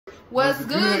What's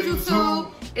good,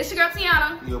 YouTube? It's your girl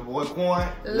Tiana. Your boy Quan.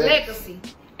 Legacy.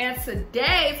 And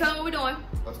today, tell me what we're doing.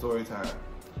 A story time.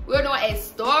 We're doing a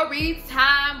story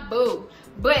time, boo.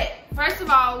 But first of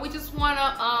all, we just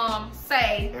wanna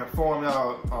say, inform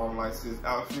y'all on like this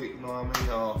outfit. You know what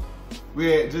I mean? We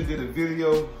had just did a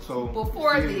video, so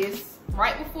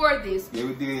right before this. Yeah,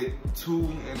 we did two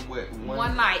in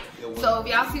one night. So if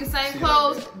y'all see the same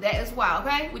clothes, that is why,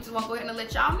 okay? We just want to go ahead and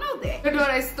let y'all know that. We're doing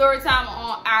a story time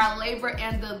on our labor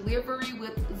and delivery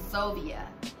with Zovia.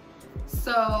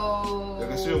 So...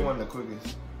 That's still one of the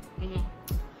quickest.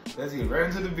 Let's get right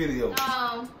into the video.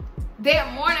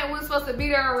 That morning, we were supposed to be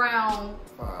there around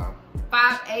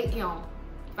 5 a.m.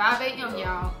 5 a.m.,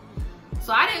 y'all.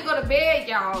 So I didn't go to bed,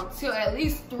 y'all, till at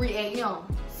least 3 a.m.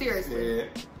 Seriously. Yeah.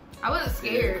 I wasn't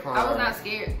scared. I was not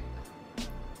scared.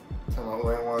 Tell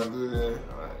me I want to do that.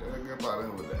 Alright, get out of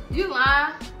here with that. You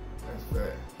lying? That's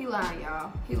bad. He lying,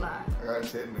 y'all. He lying. I got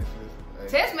text messages. Hey.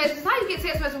 Text messages? How you get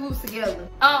text messages when we was together?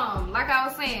 Like I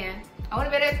was saying, I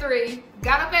went to bed at 3,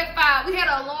 got up at 5. We had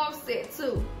an alarm set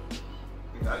too.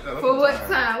 For what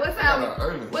time?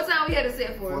 What time we had it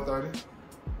set for? 4:30.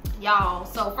 Y'all,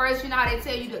 so first, you know how they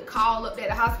tell you to call up at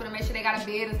the hospital, make sure they got a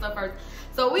bed and stuff first.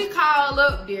 So we call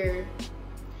up there,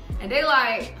 and they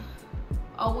like,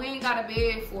 oh, we ain't got a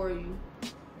bed for you.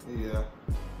 Yeah.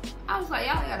 I was like,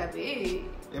 y'all ain't got a bed.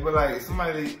 Yeah, but like,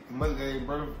 somebody must gave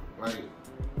birth, like,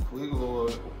 quick or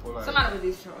like. Somebody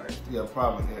was discharged. Yeah,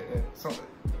 probably. Yeah, something.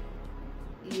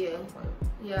 Yeah.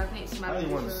 Yeah, I think somebody was discharged. I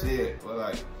didn't want to say it, but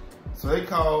like, so they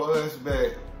called us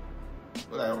back,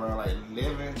 like, around like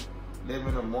 11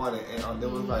 in the morning, and they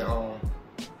was like,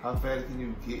 how fast can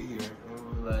you get here? And it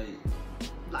was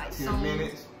like 10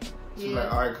 minutes. She was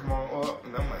like, all right, come on up.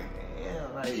 And I'm like,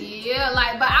 damn, like. Yeah,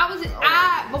 like, but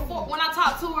before, when I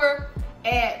talked to her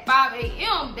at 5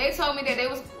 a.m., they told me that they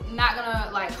was not gonna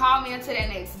like call me until that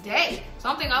next day. So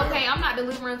I'm thinking, okay, I'm not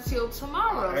delivering until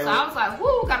tomorrow. So I was like,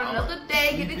 woo, got another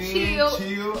day, get to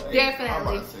chill.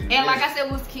 Definitely. And like I said,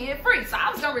 it was kid free. So I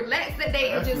was gonna relax that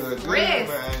day and just rest.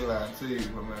 I ain't lying to you,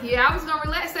 man. Yeah, I was gonna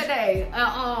relax that day.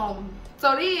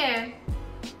 So then,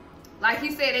 like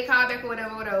he said, they called back or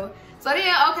whatever. So then,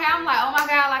 okay, I'm like, oh my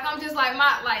God, like I'm just like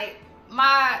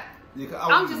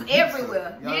I'm just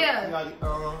everywhere. Yeah,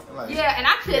 and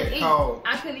I couldn't eat.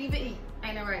 I couldn't even eat.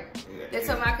 Ain't that right? Yeah, they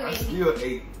told me I couldn't eat. Still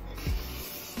ate.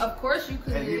 Of course you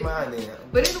couldn't eat. Mine then.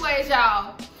 But anyways,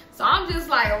 y'all, so I'm just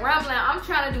like rambling. I'm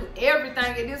trying to do everything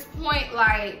at this point.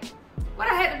 Like, what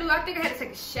I had to do, I think I had to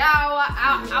take a shower.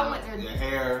 I went to your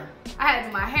hair. I had to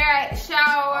do my hair, I had to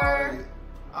shower.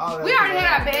 We already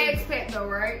had our bags packed though,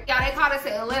 right? Y'all, they called us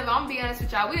at 11. I'm gonna be honest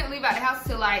with y'all. We didn't leave out the house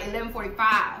till like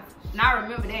 11:45. And I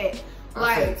remember that.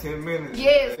 Like, I said 10 minutes.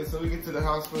 Yes. So we get to the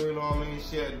hospital, you know what I mean?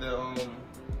 She had to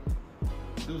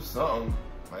do something.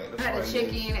 Like I had to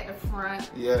check in at the front.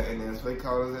 Yeah, and then so they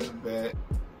called us at the back.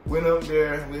 Went up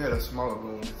there, we had a smaller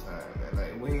room this time, man.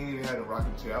 Like, we ain't even had a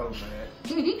rocking chair. I was mad.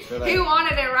 So, like, he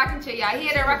wanted that rocking chair, y'all. He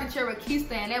had that rocking chair with key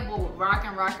stand. That boy was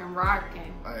rocking. Like,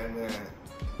 man.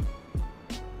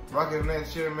 Rocking that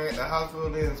chair, man. The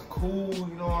hospital is cool, you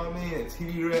know what I mean? The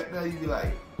TV right there, you be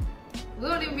like. We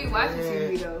don't even be watching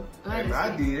TV though. And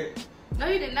I did. No,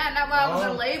 you did not. Not while I was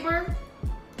in labor.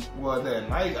 Well, that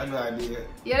night I know I did.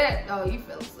 Yeah, you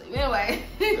fell asleep. Anyway.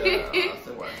 Yeah,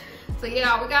 so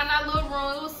yeah, we got in our little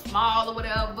room. It was small or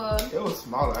whatever. It was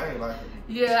smaller. I ain't like it.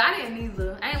 Yeah, I didn't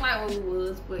either. I ain't like what it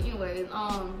was. But anyways,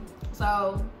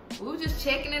 so we were just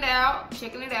checking it out,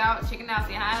 seeing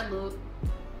how it looked.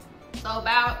 So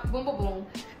about boom.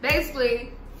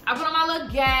 Basically, I put on my little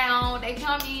gown. They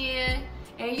come in.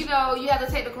 And you know, you have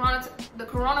to take the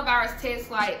coronavirus test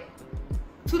like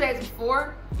 2 days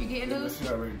before you get induced.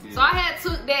 So I had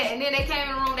took that, and then they came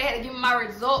in the room. They had to give me my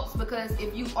results because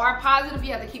if you are positive,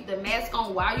 you have to keep the mask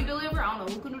on while you deliver. I don't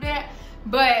know who can do that,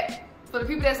 but for the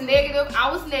people that's negative,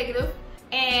 I was negative,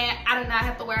 and I did not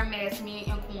have to wear a mask. Me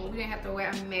and Quan, we didn't have to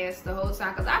wear a mask the whole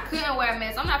time because I couldn't wear a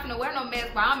mask. I'm not finna wear no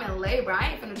mask while I'm in labor.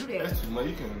 I ain't finna do that. That's too much.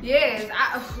 You can. Yes,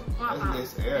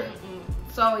 That's air.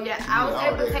 So yeah, I was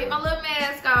able to take my little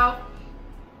mask off.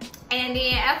 And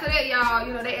then after that, y'all,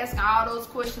 you know, they asking all those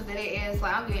questions that they ask.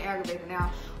 Like, I'm getting aggravated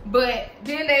now. But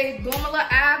then they doing my little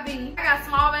IV. I got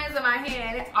small veins in my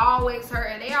hand. It always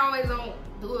hurt. And they always don't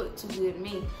do it too good to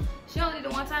me. She only did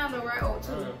it one time though, right? Or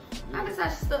two. I just how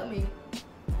she stuck me.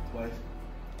 Twice.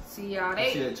 See, y'all,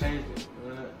 she had changed it.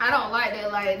 I don't like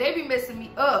that. Like, they be messing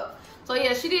me up. So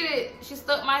yeah, she did it. She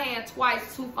stuck my hand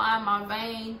twice to find my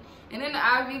vein. And then the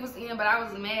IV was in, but I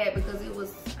was mad because it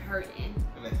was hurting.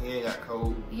 And the hand got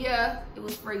cold. Yeah, it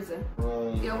was freezing.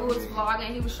 Yeah, we was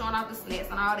vlogging. He was showing off the snacks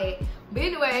and all that. But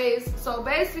anyways, so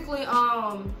basically,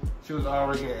 she was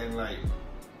already getting like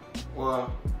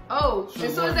Well. Oh,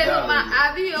 as soon as they hooked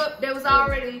my IV up, they was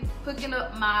already hooking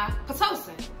up my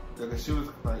Pitocin. Yeah, cause she was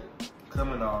like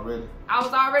coming already. I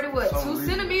was already what, 2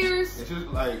 centimeters? And she was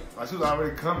like she was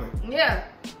already coming. Yeah.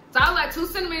 So I was like 2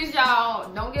 centimeters,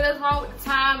 y'all. Don't get us wrong with the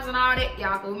times and all that,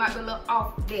 y'all, cause we might be a little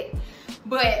off that.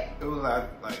 But it was like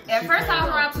at first I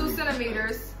was around 2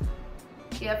 centimeters.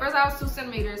 Yeah, at first I was 2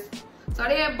 centimeters. So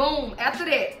then boom, after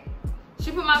that,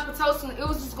 she put my Pitocin, it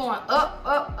was just going up,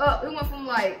 up, up. It went from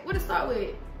like, what did it start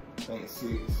with? I think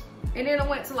 6. And then it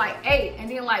went to like 8, and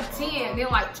then like 10, and then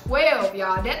like 12,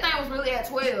 y'all. That thing was really at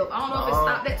 12. I don't know if it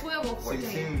stopped at 12 or 14.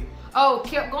 16. Oh,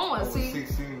 kept going. See,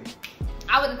 16.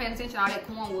 I wasn't paying attention to how that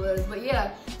corn was, but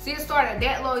yeah. See, it started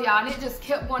that low, y'all, and it just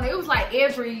kept going. It was like I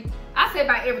say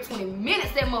about every 20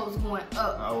 minutes that mo was going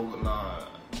up.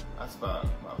 I stopped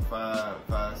about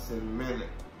 5-7 minutes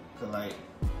to like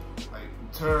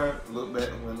turn, look back,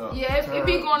 and went up. Yeah, it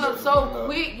be going up so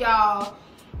quick, y'all.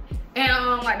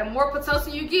 And like the more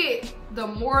Pitocin you get, the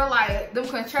more like them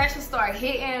contractions start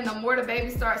hitting, the more the baby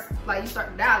starts, like you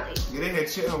start to dilate. Yeah, they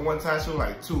had checked her one time, she was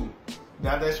like 2.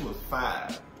 Now that she was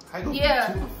 5. How you gonna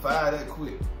get 2 to 5 that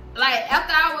quick? Like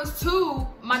after I was 2,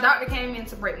 my doctor came in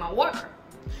to break my water.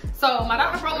 So my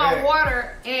doctor broke my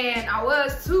water, and I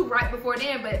was 2 right before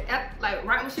then, but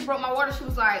right when she broke my water, she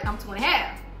was like, I'm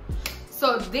 2.5.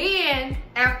 So then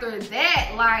after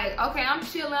that, like, okay, I'm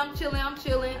chilling.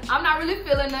 I'm not really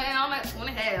feeling nothing. I'm at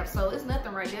 2.5, so it's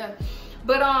nothing right there.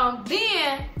 But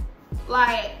then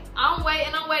like I'm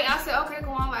waiting. I said, okay,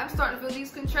 come on, like I'm starting to feel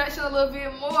these contractions a little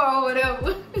bit more or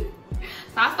whatever.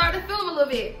 So I started to feel them a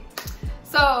little bit.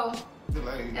 So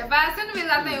at 5 centimeters,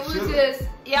 I think we just,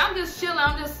 I'm just chilling.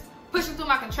 I'm just pushing through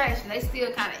my contractions. They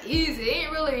still kind of easy. It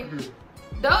ain't really.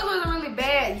 Those wasn't really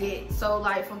bad yet. So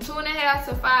like from 2.5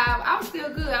 to 5, I was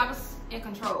still good. I was in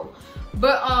control.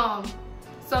 But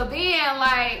so then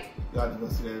like y'all just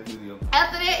gonna see that video.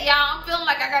 After that, y'all, I'm feeling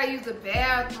like I gotta use the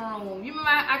bathroom. You remember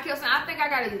I kept saying I think I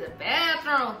gotta use the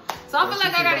bathroom. So I feel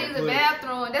like I gotta use the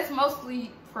bathroom, and that's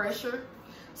mostly pressure.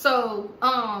 So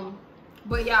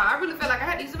but y'all, I really felt like I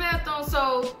had to use the bathroom.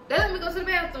 So they let me go to the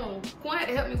bathroom. Quan had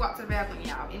to help me walk to the bathroom,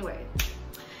 y'all. Anyway.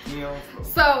 Yeah.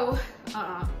 So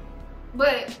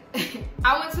but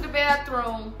I went to the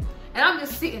bathroom, and I'm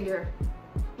just sitting there,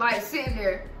 but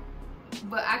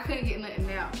I couldn't get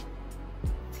nothing out.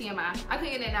 TMI, I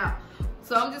couldn't get nothing out.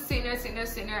 So I'm just sitting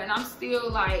there, and I'm still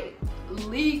like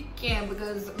leaking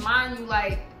because mind you,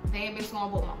 like they ain't been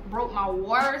broke my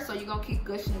water, so you're gonna keep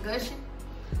gushing.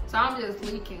 So I'm just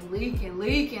leaking,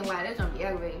 like that's gonna be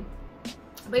aggravating.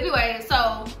 But anyway,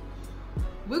 so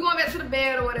we're going back to the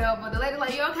bed or whatever. The lady's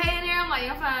like, you okay in there? I'm like,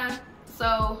 yeah, I'm fine.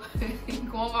 So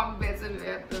going off the bed to the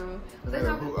bathroom. Was they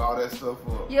hook all that stuff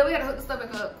up? Yeah, we had to hook the stuff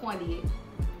back up. Quan did.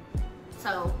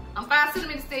 So I'm 5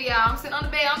 centimeters still, y'all. I'm sitting on the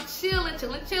bed. I'm chilling.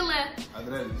 I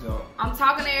did that jump. I'm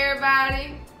talking to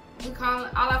everybody. We calling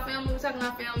all our family. We talking to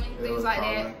our family, things like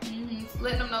that.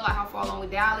 Letting them know like how far along we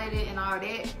dilated and all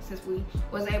that, since we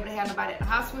wasn't able to have nobody at the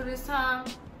hospital this time.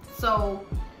 So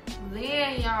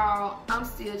then, y'all, I'm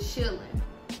still chilling.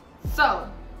 So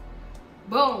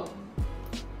boom,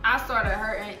 I started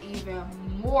hurting even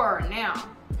more now.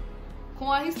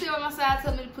 Quan, he's still on my side,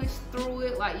 telling me to push through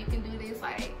it. Like, you can do this.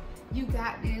 Like, you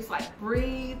got this. Like,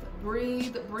 breathe.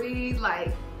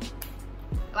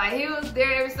 Like he was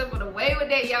there every step of the way with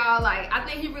that, y'all. Like, I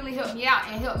think he really helped me out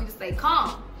and helped me to stay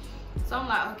calm. So I'm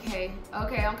like, okay.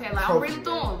 Like, I'm breathing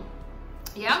through him.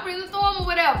 Yeah, I'm breathing through him or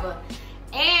whatever.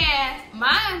 And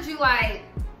mind you, like,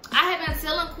 I had been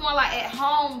telling Quan, like, at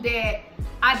home that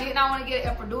I did not want to get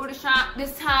an epidural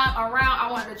this time around.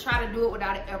 I wanted to try to do it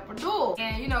without an epidural.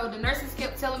 And, you know, the nurses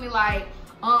kept telling me, like,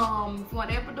 if you want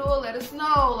the epidural, let us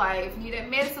know. Like, if you need that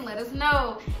medicine, let us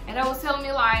know. And they was telling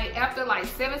me, like, after, like,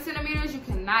 7 centimeters, you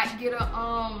cannot get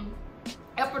a,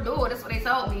 epidural. That's what they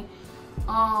told me.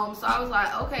 So I was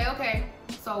like, okay.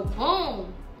 So,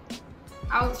 boom.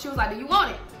 She was like, do you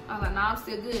want it? I was like, nah, I'm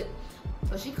still good.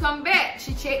 So she come back,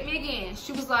 she checked me again.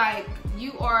 She was like,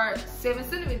 you are 7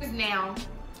 centimeters now.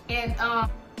 And I'm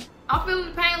feeling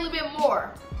the pain a little bit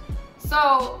more.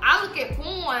 So I look at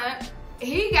Quan,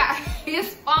 he got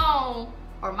his phone,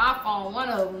 or my phone, one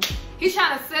of them. He's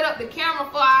trying to set up the camera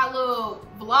for our little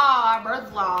vlog, our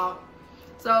birth vlog.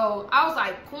 So I was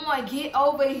like, Quan, get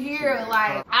over here.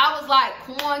 Like, I was like,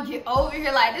 Quan, get over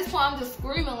here. Like, this point I'm just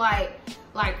screaming like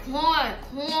Quan,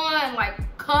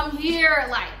 like, come here.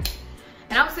 Like,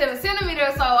 and I'm 7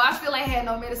 centimeters, so I still ain't had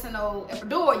no medicine, no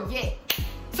epidural yet.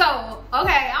 So,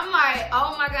 okay, I'm like,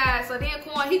 oh my God. So then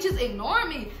Quan, he just ignored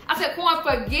me. I said, Quan,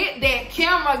 forget that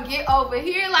camera, get over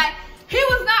here. Like, he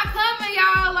was not coming,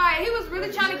 y'all. Like, he was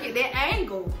really trying to get that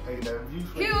angle.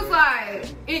 He was like,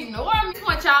 ignore me.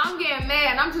 Y'all, I'm getting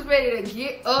mad and I'm just ready to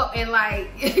get up and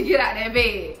like get out that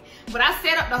bed. But I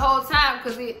sat up the whole time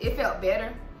because it felt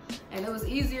better and it was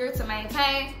easier to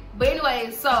maintain. But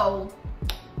anyway, so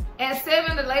at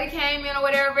 7, the lady came in or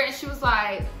whatever and she was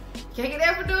like, can't get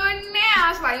that for doing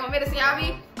now. She's like, you want medicine,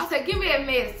 IV? I said, give me that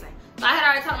medicine. So I had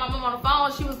already told my mom on the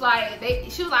phone. She was like,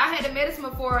 I had the medicine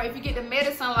before. If you get the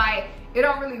medicine, like, it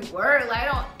don't really work. Like,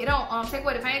 it don't take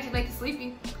away the pain, just make you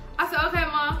sleepy. I said, okay,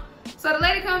 mom. So the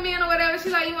lady come in or whatever.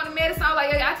 She's like, you want the medicine? I was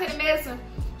like, yeah, I take the medicine.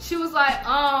 She was like,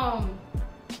 I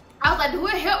was like, do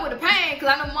it help with the pain?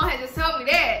 Because I know mom had just told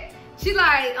me that. She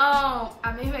like,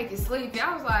 I mean, make you sleepy.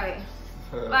 I was like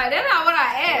that's not what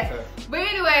I asked. But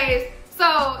anyways,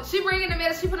 so she bring in the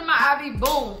medicine, she put in my IV,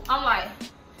 boom. I'm like,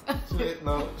 she had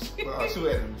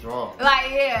them drunk.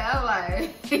 Like, yeah, I'm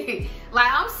like,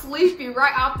 like I'm sleepy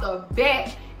right off the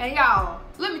bat. And y'all,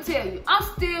 let me tell you, I'm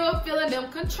still feeling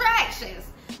them contractions.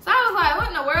 So I was like, what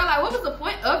in the world? Like, what was the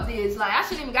point of this? Like, I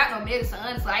shouldn't even got no medicine,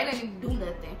 honestly. I didn't even do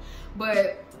nothing.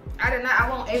 But I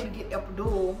wasn't able to get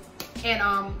epidural. And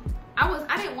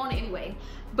I didn't want it anyway.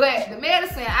 But the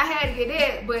medicine, I had to get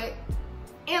it. But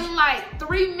in like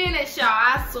 3 minutes, y'all,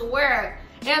 I swear,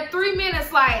 in 3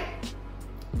 minutes, like,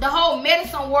 the whole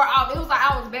medicine wore off. It was like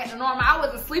I was back to normal. I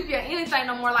wasn't sleepy or anything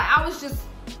no more. Like, I was just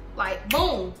like,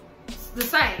 boom, the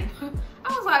same.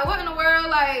 I was like, what in the world?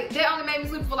 Like, they only made me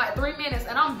sleep for like 3 minutes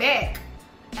and I'm back.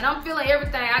 And I'm feeling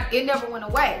everything. It never went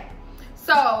away.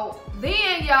 So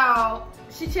then, y'all,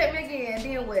 she checked me again.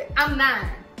 Then what? I'm 9.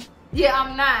 Yeah,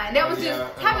 I'm 9. That was just,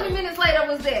 how many minutes later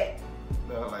was that?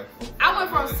 Like I went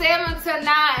from 7 to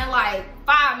 9 in like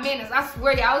 5 minutes. I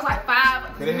swear y'all, I was like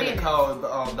 5 minutes. They had to call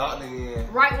the doctor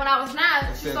in. Right when I was 9.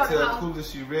 She said, tell Kula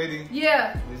she ready.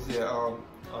 Yeah. They said,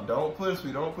 don't push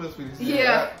me, don't push me. Said,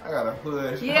 yeah. I gotta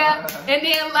push. Yeah. And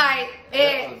then like,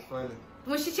 that was funny.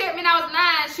 When she checked me and I was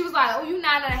 9, she was like, oh, you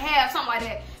 9.5, something like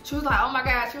that. She was like, oh my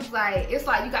God. She was like, it's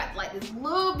like you got like this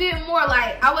little bit more.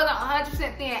 Like, I wasn't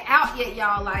 100% thin out yet,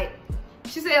 y'all. Like,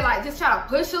 she said, like, just try to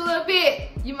push a little bit.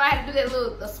 You might have to do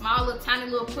that a small, little, tiny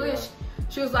little push. Yeah.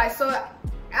 She was like, so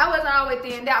I wasn't all the way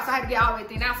thinned out, so I had to get all the way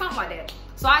thinned out, something like that.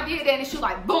 So I did that, and she was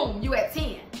like, boom, you at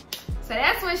 10. So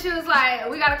that's when she was like,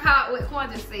 we gotta call, what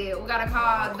Quan just said, we gotta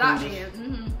call the doctor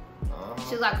in.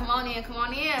 She was like, come on in,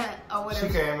 or whatever.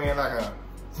 She came in like a,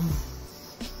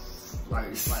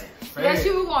 like fast. Yeah,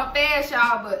 she was going fast,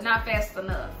 y'all, but not fast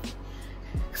enough.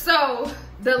 So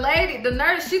the lady, the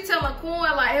nurse, she telling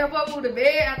Quan like help her move the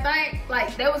bed. I think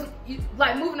like they was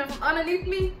like moving it from underneath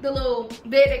me, the little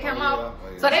bed that came off.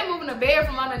 Yeah. So they moving the bed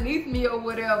from underneath me or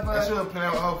whatever. And she was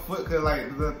playing with her foot because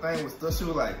like the thing was still. She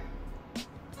was like,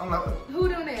 I'm like, who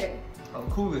doing that?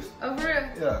 I'm coolest. Oh, for real?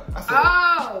 Yeah. I said,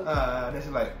 oh. Then she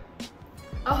like,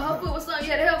 oh, her foot was something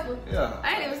you had to help her. Yeah.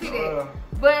 I didn't even see that.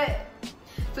 But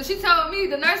so she told me,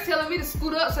 the nurse telling me to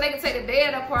scoot up so they can take the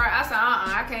bed apart. I said,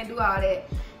 I can't do all that.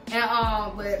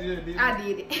 And but I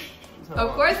did it.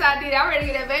 Of course I did it. I'm ready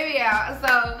to get that baby out.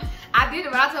 So I did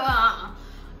it, but I told her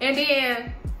And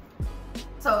then,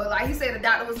 so like he said, the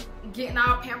doctor was getting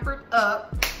all pampered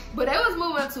up. But they was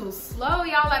moving too slow,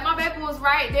 y'all. Like my baby was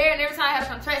right there, and every time I had a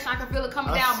contraction, I could feel it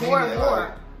coming down more and more.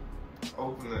 Like,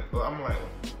 open it. Well, I'm like,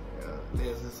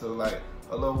 yeah, so like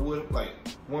a little wood, like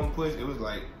one push, it was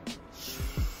like,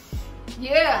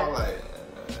 yeah. I'm like,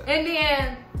 and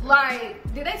then like,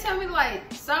 did they tell me to like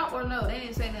stop or no? They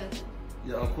didn't say nothing.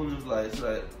 Yeah, Uncle was like,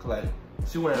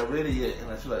 she wasn't ready yet, and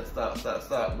like she like stop,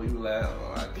 but you like,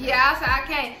 oh, I can't. Yeah, I said I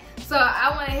can't. So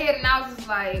I went ahead and I was just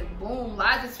like, boom.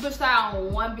 I just pushed her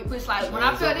on one big push. Like when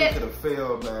I felt that, could have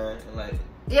failed, man. And like,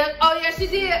 yeah, oh yeah, she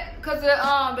did. Cause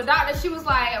the doctor, she was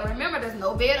like, remember, there's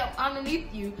no bed up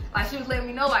underneath you. Like she was letting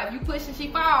me know, like if you push and she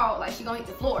fall, like she gonna hit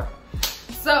the floor.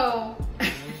 So,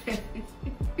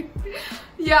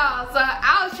 y'all, so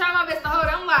I was trying my best to hold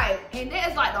it. I'm like, and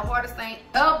that is like the hardest thing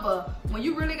ever. When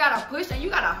you really gotta push and you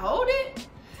gotta hold it.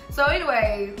 So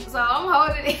anyway, so I'm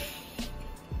holding it.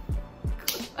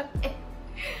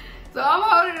 So I'm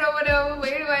holding it or whatever.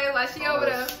 But anyway, like she over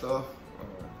there. Stuff.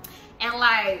 And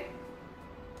like,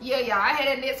 yeah, y'all, I had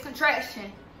that next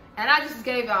contraction. And I just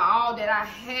gave y'all all that I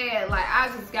had. Like, I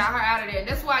just got her out of there.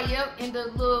 That's why, yep, in the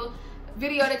little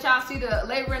video that y'all see, the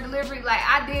labor and delivery, like,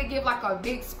 I did give like a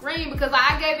big scream because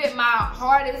I gave it my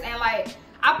hardest. And like,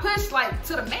 I pushed like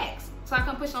to the max. So I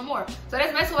couldn't push no more. So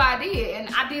that's what I did.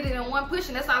 And I did it in one push.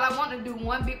 And that's all I wanted to do.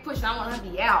 One big push. And I want her to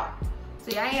be out.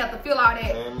 See, I ain't have to feel all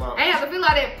that. I ain't have to feel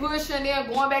all that pushing, then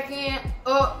going back in,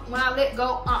 up. When I let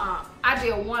go, I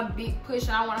did one big push,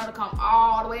 and I want her to come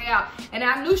all the way out. And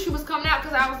I knew she was coming out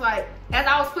because I was like, as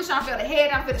I was pushing, I felt the head,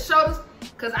 I felt the shoulders,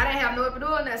 because I didn't have no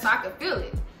epidural in there, so I could feel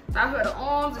it. So I felt the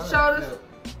arms, the shoulders.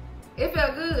 It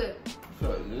felt good.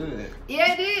 felt good.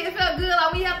 Yeah, it did. It felt good.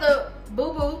 Like we have the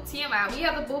boo boo TMI. We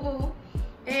have the boo boo,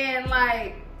 and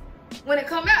like when it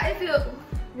come out, it feel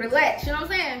relaxed. You know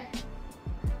what I'm saying?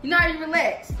 You know how you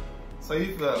relax. So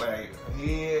you felt like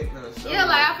head and the shoulders? Yeah,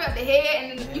 like I felt the head,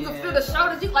 and then you can feel the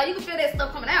shoulders. You can feel that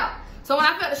stuff coming out. So when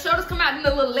I felt the shoulders come out, then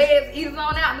the little legs easing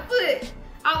on out in the foot.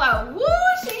 I was like,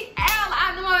 woo, she out. Like,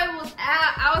 I knew my baby was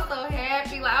out. I was so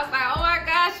happy. Like, I was like, oh my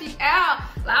God, she out.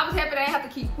 Like, I was happy that I didn't have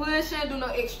to keep pushing, do no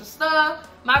extra stuff.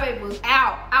 My baby was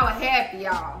out. I was happy,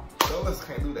 y'all. Fellas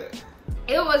can't do that.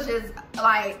 It was just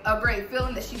like a great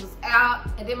feeling that she was out.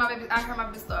 And then I heard my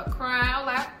baby start crying. I was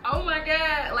like, oh my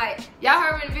God. Like, y'all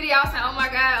heard me in the video, I was saying, oh my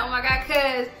God,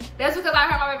 cause that's because I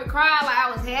heard my baby crying. Like,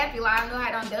 I was happy. Like, I knew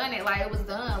I done it. Like, it was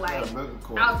done. Like,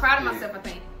 I was proud of myself, I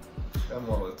think. That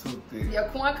one was too thick. Yeah,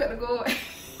 Quan cut the cord.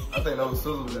 I think those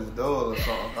scissors was his dog or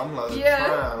something. I'm like,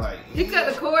 crying, like. He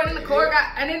cut the cord, and the cord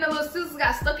and then the little scissors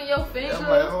got stuck in your finger. I'm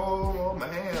like, oh, my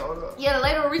hand, hold up. Yeah, the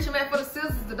lady was reaching back for the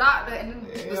scissors, the doctor, and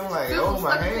then I'm like, oh,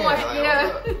 my hand.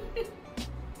 Like,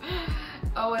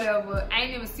 or whatever. I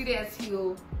didn't even see that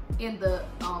until in the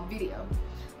video.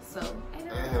 So, I ain't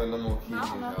having no more kids, y'all.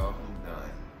 I'm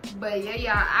done. But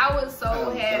yeah, I was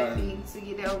so happy to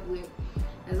get that with.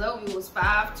 And Zovia was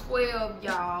 5'12",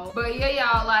 y'all. But yeah,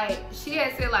 y'all, like, she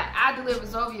had said, like, I delivered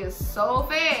Zovia so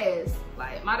fast.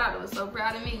 Like, my doctor was so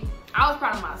proud of me. I was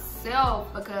proud of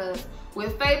myself because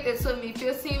with Faith, it took me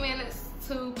 15 minutes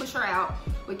to push her out.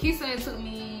 With Keeson, it took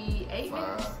me 8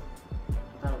 minutes.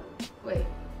 Wait.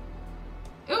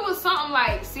 It was something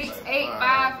like 6, 8,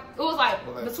 5. It was like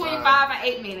between 5 and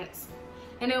 8 minutes.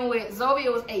 And then with Zovia,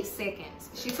 it was 8 seconds.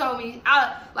 She told me,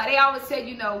 like, they always tell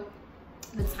you know,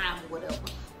 the time or whatever.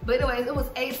 But anyways, it was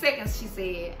 8 seconds, she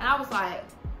said. And I was like,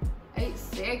 8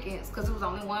 seconds? Because it was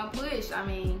only one push. I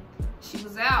mean, she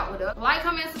was out with us. Like,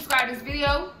 comment, subscribe to this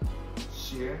video.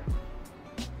 Share.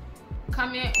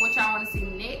 Comment what y'all want to see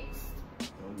next.